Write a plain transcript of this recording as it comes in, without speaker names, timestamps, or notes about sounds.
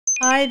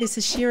Hi, this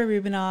is Shira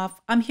Rubinoff.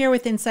 I'm here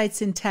with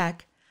Insights in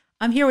Tech.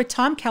 I'm here with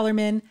Tom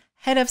Kellermann,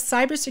 Head of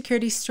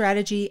Cybersecurity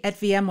Strategy at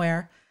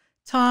VMware.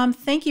 Tom,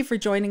 thank you for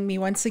joining me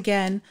once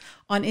again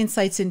on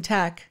Insights in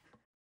Tech.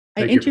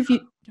 I Thank you.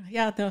 interviewed,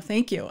 yeah, no,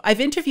 thank you. I've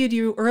interviewed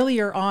you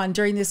earlier on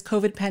during this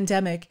COVID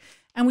pandemic,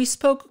 and we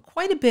spoke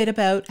quite a bit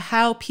about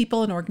how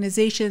people and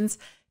organizations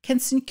can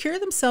secure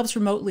themselves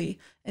remotely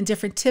and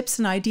different tips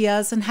and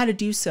ideas on how to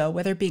do so,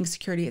 whether it being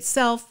security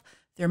itself,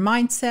 their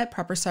mindset,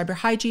 proper cyber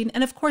hygiene,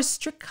 and of course,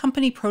 strict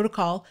company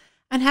protocol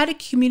and how to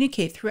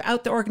communicate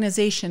throughout the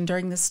organization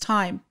during this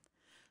time.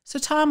 So,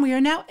 Tom, we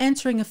are now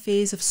entering a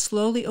phase of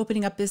slowly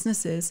opening up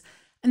businesses,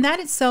 and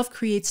that itself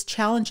creates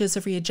challenges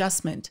of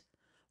readjustment.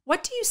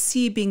 What do you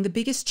see being the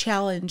biggest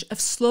challenge of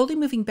slowly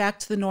moving back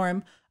to the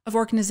norm of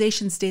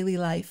organizations' daily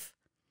life?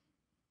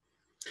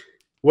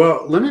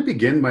 Well, let me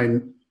begin by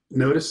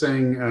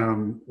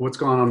noticing what's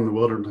going on in the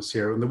wilderness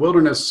here. And the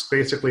wilderness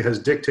basically has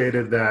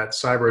dictated that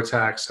cyber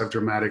attacks have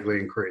dramatically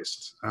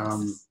increased.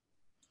 Yes.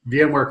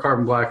 VMware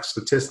Carbon Black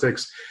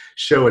statistics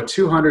show a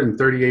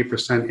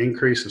 238%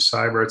 increase of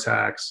cyber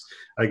attacks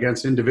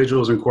against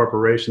individuals and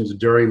corporations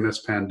during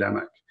this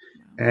pandemic.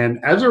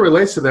 And as it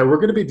relates to that, we're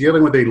going to be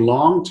dealing with a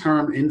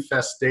long-term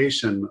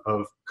infestation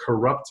of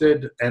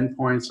corrupted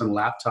endpoints and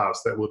laptops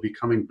that will be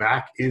coming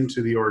back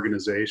into the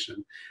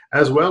organization,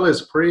 as well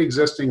as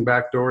pre-existing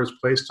backdoors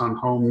placed on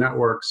home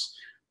networks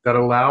that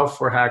allow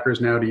for hackers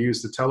now to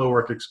use the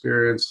telework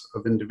experience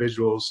of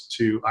individuals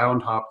to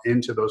island hop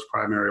into those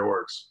primary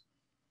orgs.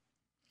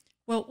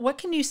 Well, what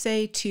can you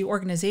say to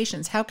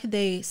organizations? How could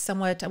they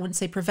somewhat, I wouldn't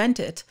say prevent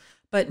it,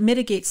 but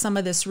mitigate some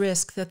of this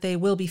risk that they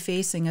will be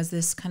facing as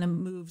this kind of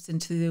moves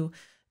into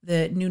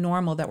the new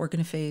normal that we're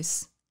going to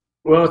face?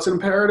 Well, it's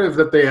imperative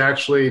that they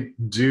actually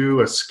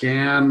do a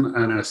scan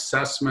and an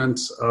assessment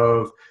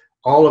of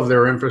all of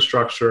their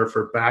infrastructure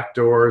for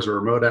backdoors or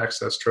remote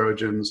access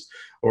Trojans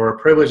or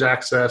privileged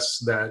access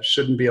that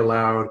shouldn't be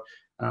allowed,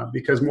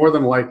 because more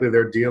than likely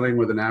they're dealing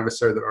with an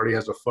adversary that already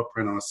has a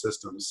footprint on a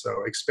system.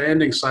 So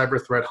expanding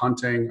cyber threat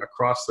hunting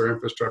across their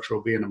infrastructure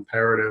will be an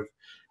imperative.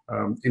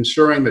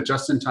 Ensuring that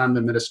just-in-time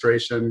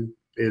administration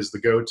is the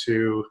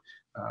go-to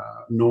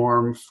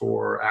norm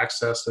for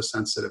access to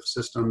sensitive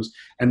systems.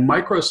 And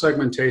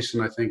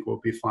micro-segmentation, I think, will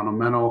be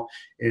fundamental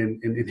in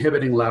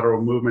inhibiting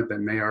lateral movement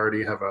that may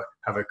already have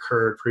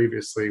occurred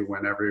previously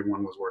when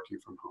everyone was working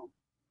from home.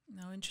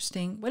 No,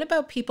 interesting. What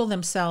about people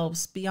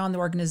themselves beyond the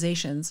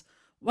organizations?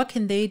 What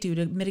can they do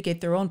to mitigate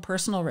their own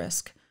personal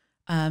risk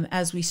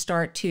as we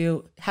start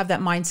to have that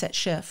mindset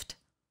shift?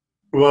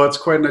 Well, it's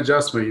quite an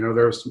adjustment. You know,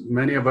 there's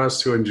many of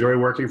us who enjoy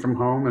working from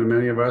home and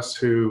many of us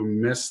who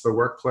miss the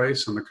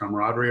workplace and the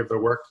camaraderie of the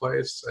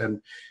workplace.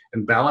 And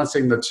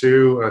balancing the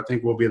two, I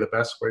think, will be the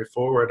best way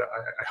forward.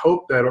 I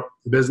hope that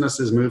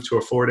businesses move to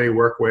a 4-day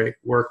work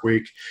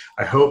week.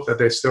 I hope that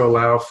they still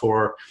allow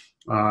for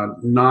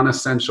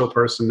non-essential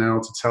personnel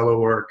to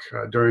telework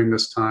during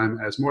this time,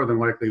 as more than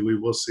likely we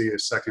will see a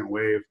second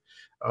wave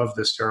of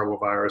this terrible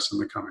virus in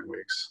the coming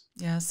weeks.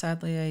 Yeah,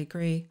 sadly, I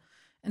agree.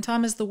 And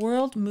Tom, as the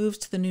world moves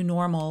to the new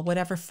normal,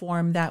 whatever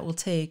form that will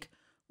take,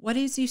 what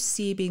do you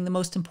see being the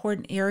most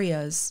important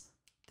areas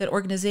that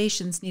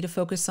organizations need to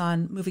focus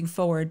on moving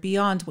forward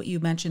beyond what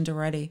you mentioned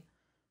already?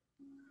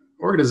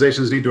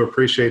 Organizations need to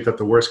appreciate that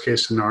the worst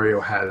case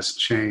scenario has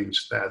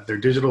changed, that their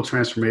digital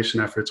transformation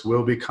efforts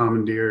will be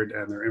commandeered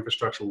and their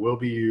infrastructure will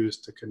be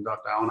used to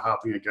conduct island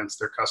hopping against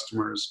their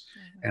customers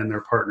and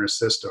their partner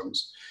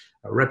systems.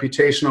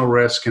 Reputational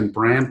risk and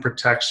brand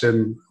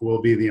protection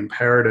will be the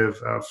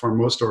imperative for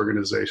most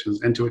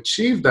organizations. And to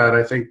achieve that,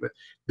 I think that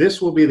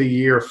this will be the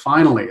year,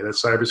 finally, that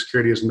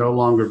cybersecurity is no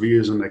longer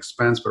viewed as an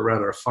expense, but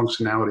rather a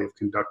functionality of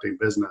conducting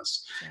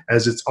business,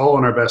 as it's all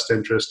in our best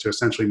interest to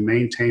essentially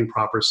maintain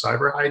proper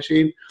cyber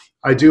hygiene.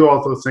 I do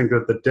also think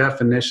that the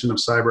definition of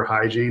cyber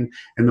hygiene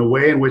and the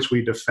way in which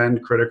we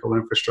defend critical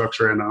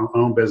infrastructure in our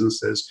own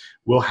businesses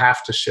will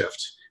have to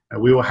shift.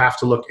 We will have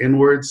to look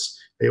inwards.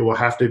 It will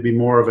have to be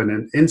more of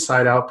an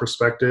inside-out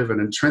perspective, an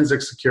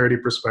intrinsic security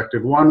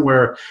perspective, one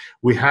where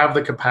we have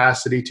the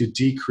capacity to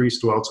decrease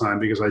dwell time,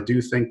 because I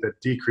do think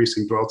that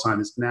decreasing dwell time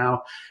is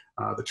now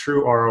the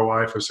true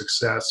ROI for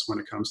success when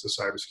it comes to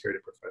cybersecurity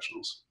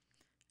professionals.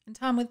 And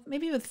Tom,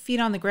 with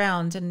feet on the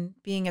ground and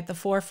being at the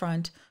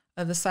forefront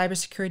of the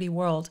cybersecurity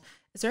world,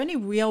 is there any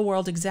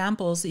real-world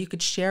examples that you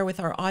could share with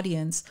our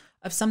audience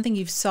of something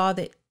you saw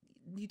that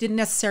you didn't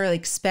necessarily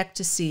expect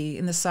to see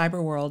in the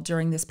cyber world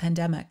during this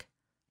pandemic?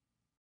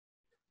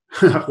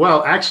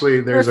 Well,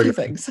 actually, There are a few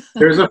things.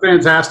 there's a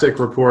fantastic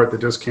report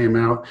that just came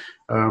out,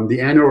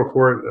 the annual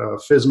report,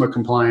 FISMA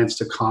compliance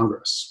to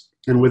Congress.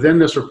 And within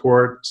this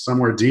report,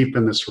 somewhere deep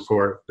in this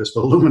report, this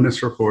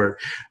voluminous report,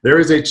 there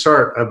is a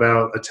chart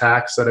about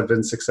attacks that have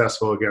been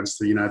successful against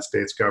the United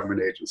States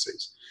government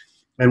agencies.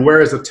 And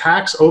whereas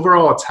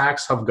overall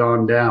attacks have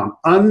gone down,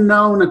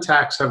 unknown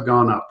attacks have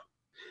gone up.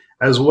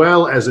 as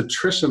well as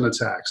attrition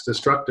attacks,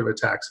 destructive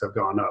attacks have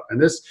gone up.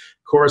 And this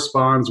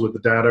corresponds with the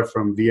data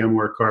from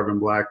VMware Carbon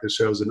Black that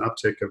shows an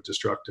uptick of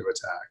destructive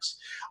attacks.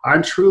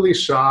 I'm truly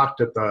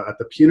shocked at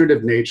the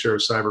punitive nature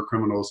of cyber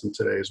criminals in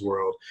today's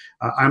world.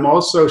 I'm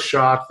also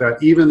shocked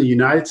that even the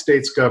United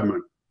States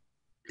government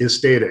is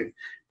stating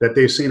that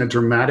they've seen a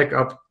dramatic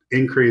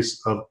increase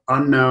of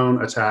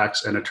unknown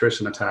attacks and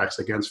attrition attacks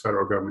against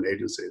federal government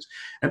agencies.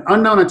 And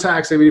unknown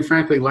attacks, I mean,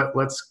 frankly,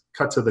 let's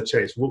cut to the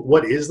chase.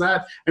 What is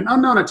that? An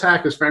unknown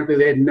attack is, frankly,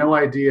 they had no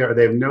idea, or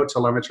they have no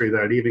telemetry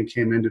that it even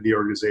came into the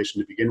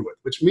organization to begin with,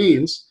 which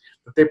means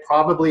that they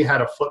probably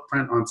had a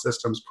footprint on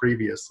systems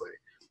previously.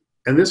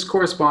 And this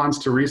corresponds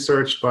to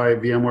research by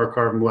VMware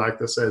Carbon Black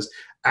that says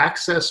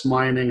access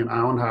mining and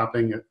island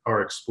hopping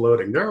are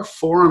exploding. There are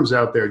forums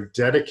out there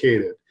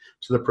dedicated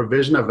to the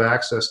provision of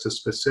access to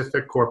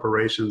specific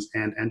corporations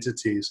and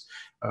entities.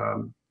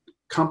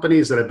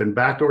 Companies that have been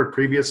backdoored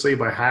previously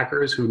by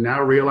hackers who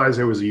now realize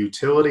there was a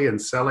utility in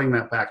selling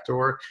that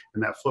backdoor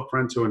and that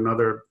footprint to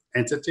another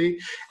entity.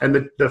 And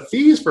the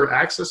fees for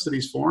access to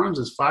these forums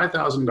is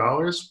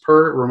 $5,000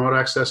 per remote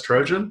access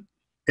Trojan.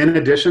 In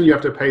addition, you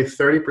have to pay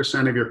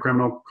 30% of your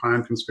criminal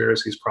crime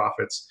conspiracy's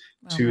profits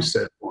to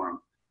said forum.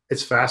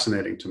 It's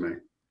fascinating to me.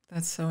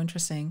 That's so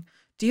interesting.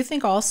 Do you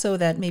think also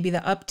that maybe the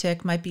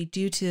uptick might be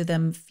due to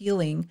them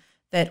feeling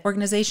that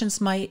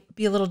organizations might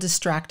be a little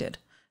distracted?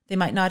 They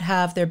might not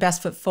have their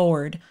best foot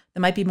forward. They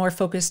might be more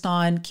focused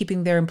on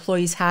keeping their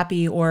employees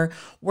happy or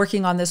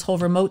working on this whole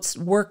remote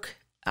work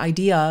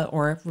idea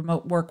or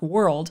remote work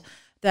world,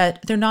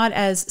 that they're not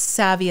as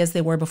savvy as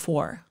they were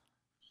before.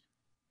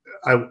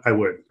 I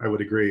would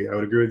agree. I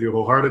would agree with you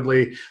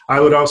wholeheartedly. I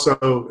would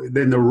also,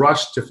 in the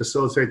rush to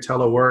facilitate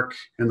telework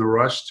and the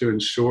rush to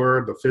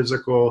ensure the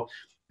physical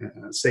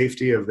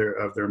safety of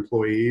their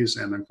employees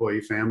and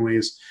employee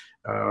families,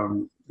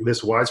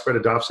 this widespread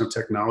adoption of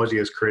technology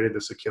has created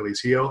this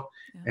Achilles heel.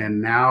 Yeah. And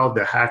now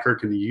the hacker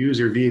can use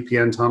your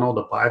VPN tunnel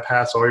to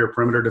bypass all your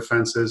perimeter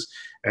defenses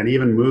and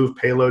even move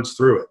payloads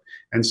through it.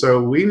 And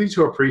so we need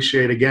to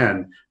appreciate,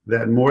 again,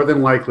 that more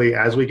than likely,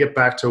 as we get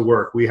back to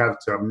work, we have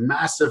a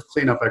massive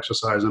cleanup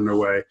exercise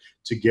underway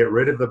to get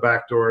rid of the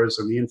backdoors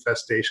and the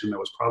infestation that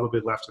was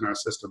probably left in our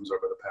systems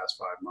over the past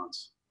 5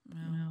 months.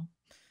 Wow.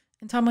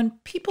 And Tom, when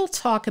people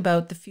talk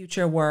about the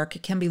future of work,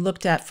 it can be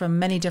looked at from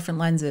many different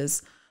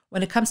lenses.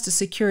 When it comes to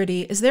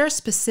security, is there a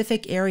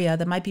specific area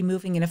that might be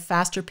moving in a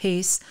faster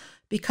pace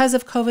because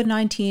of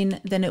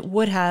COVID-19 than it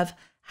would have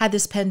had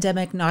this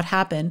pandemic not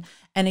happen?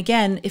 And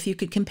again, if you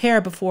could compare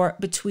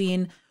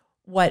between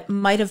what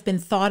might have been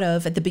thought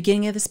of at the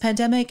beginning of this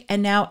pandemic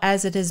and now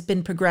as it has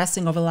been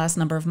progressing over the last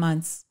number of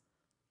months.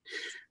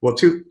 Well,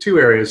 two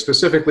areas,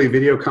 specifically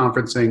video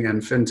conferencing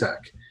and fintech.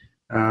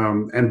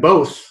 And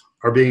both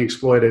are being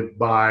exploited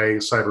by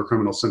cyber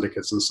criminal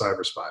syndicates and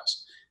cyber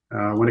spies.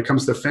 When it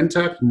comes to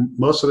fintech,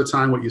 most of the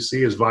time what you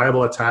see is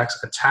viable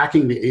attacks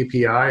attacking the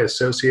API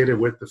associated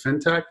with the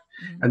fintech,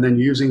 and then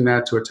using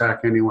that to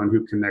attack anyone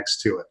who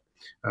connects to it.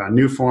 A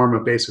new form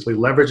of basically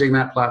leveraging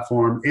that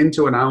platform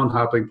into an island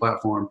hopping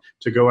platform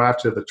to go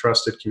after the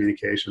trusted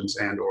communications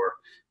and or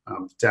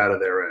data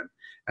therein.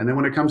 And then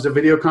when it comes to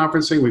video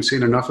conferencing, we've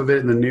seen enough of it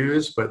in the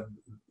news, but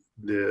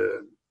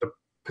the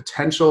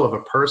potential of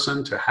a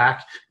person to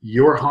hack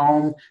your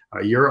home,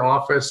 your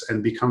office,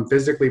 and become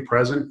physically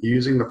present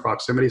using the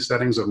proximity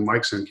settings of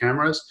mics and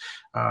cameras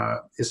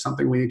is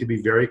something we need to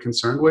be very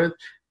concerned with,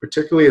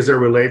 particularly as it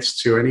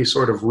relates to any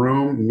sort of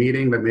room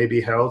meeting that may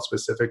be held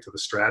specific to the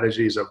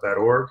strategies of that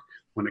org,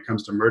 when it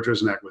comes to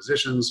mergers and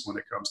acquisitions, when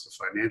it comes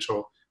to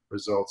financial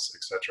results,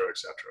 et cetera, et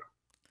cetera.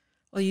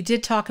 Well, you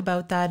did talk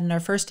about that in our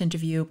first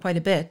interview quite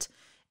a bit.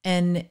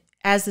 And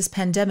as this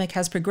pandemic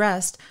has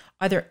progressed,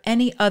 are there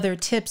any other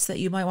tips that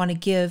you might want to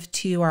give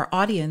to our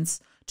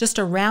audience just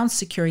around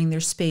securing their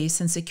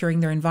space and securing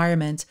their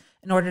environment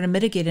in order to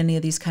mitigate any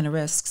of these kind of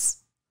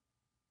risks?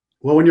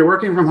 Well, when you're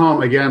working from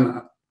home,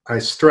 again, I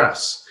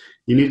stress,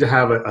 you need to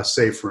have a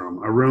safe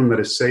room, a room that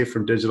is safe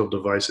from digital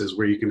devices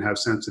where you can have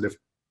sensitive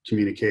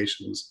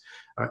communications.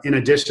 In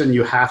addition,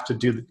 you have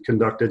to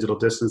conduct digital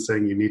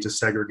distancing. You need to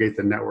segregate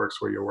the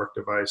networks where your work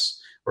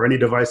device or any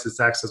device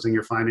that's accessing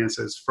your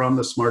finances from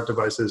the smart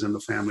devices and the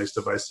family's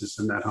devices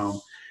in that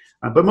home.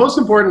 But most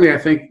importantly, I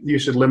think you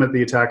should limit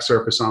the attack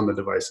surface on the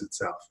device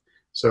itself.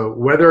 So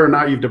whether or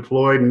not you've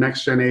deployed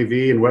next-gen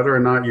AV and whether or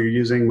not you're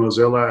using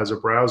Mozilla as a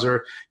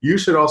browser, you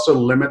should also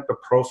limit the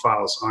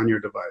profiles on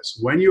your device.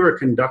 When you are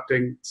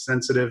conducting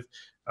sensitive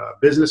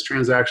business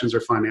transactions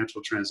or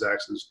financial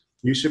transactions,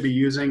 you should be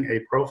using a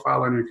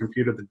profile on your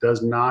computer that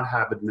does not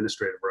have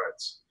administrative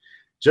rights.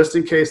 Just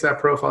in case that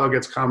profile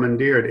gets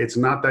commandeered, it's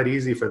not that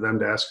easy for them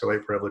to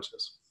escalate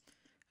privileges.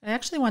 I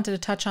actually wanted to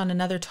touch on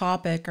another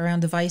topic around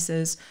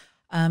devices.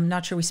 I'm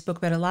not sure we spoke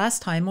about it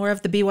last time, more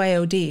of the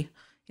BYOD.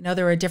 You know,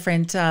 there were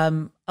different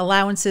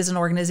allowances and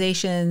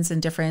organizations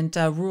and different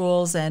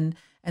rules and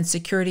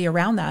security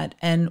around that.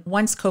 And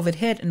once COVID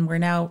hit and we're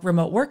now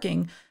remote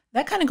working,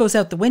 that kind of goes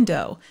out the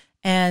window.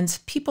 And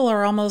people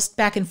are almost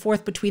back and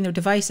forth between their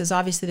devices.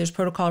 Obviously, there's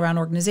protocol around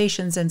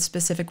organizations and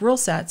specific rule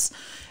sets.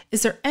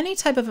 Is there any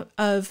type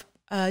of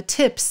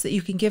tips that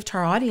you can give to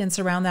our audience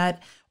around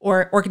that,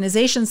 or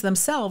organizations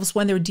themselves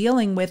when they're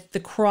dealing with the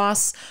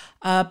cross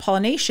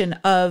pollination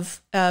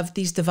of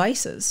these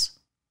devices?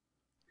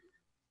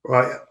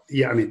 Well,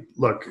 yeah, I mean,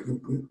 look,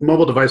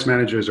 mobile device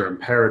managers are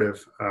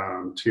imperative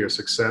to your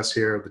success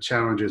here. The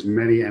challenge is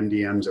many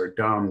MDMs are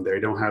dumb. They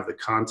don't have the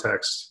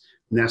context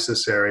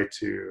necessary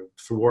to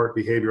thwart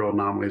behavioral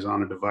anomalies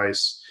on a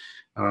device.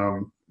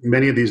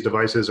 Many of these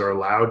devices are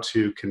allowed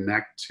to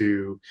connect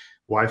to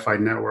Wi-Fi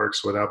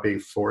networks without being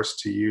forced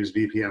to use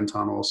VPN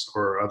tunnels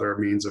or other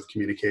means of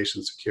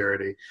communication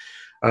security.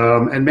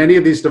 And many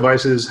of these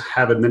devices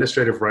have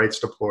administrative rights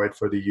deployed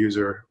for the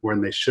user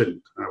when they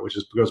shouldn't, which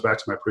goes back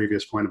to my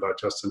previous point about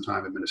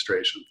just-in-time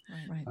administration.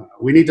 Right.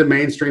 We need to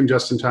mainstream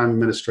just-in-time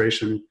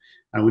administration,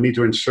 and we need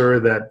to ensure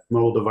that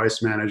mobile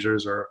device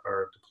managers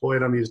are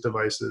deployed on these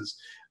devices.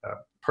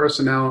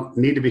 Personnel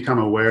need to become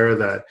aware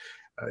that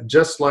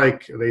just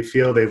like they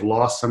feel they've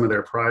lost some of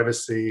their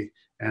privacy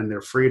and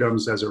their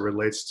freedoms as it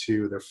relates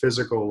to their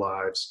physical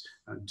lives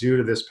due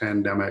to this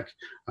pandemic,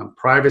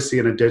 privacy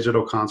in a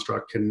digital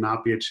construct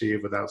cannot be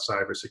achieved without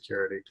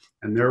cybersecurity.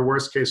 And their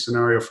worst case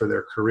scenario for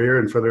their career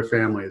and for their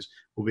families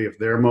will be if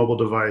their mobile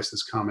device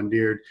is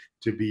commandeered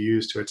to be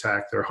used to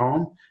attack their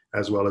home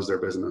as well as their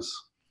business.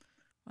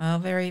 Well,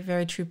 very,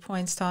 very true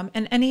points, Tom.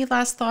 And any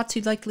last thoughts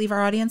you'd like to leave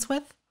our audience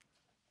with?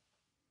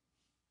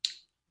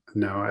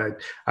 No,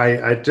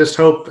 I just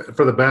hope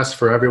for the best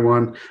for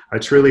everyone. I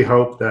truly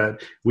hope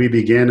that we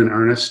begin in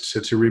earnest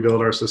to rebuild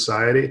our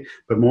society.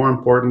 But more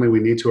importantly,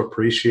 we need to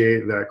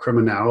appreciate that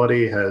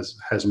criminality has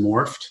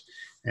morphed,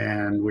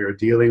 and we are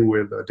dealing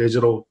with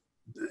digital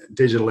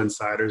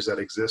insiders that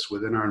exist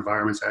within our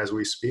environments as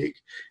we speak.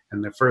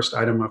 And the first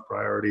item of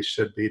priority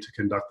should be to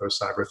conduct those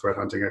cyber threat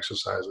hunting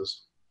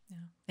exercises. Yeah.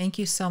 Thank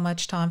you so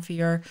much, Tom, for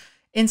your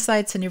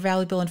insights and your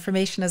valuable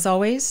information as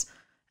always.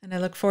 And I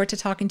look forward to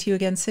talking to you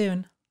again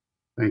soon.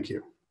 Thank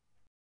you.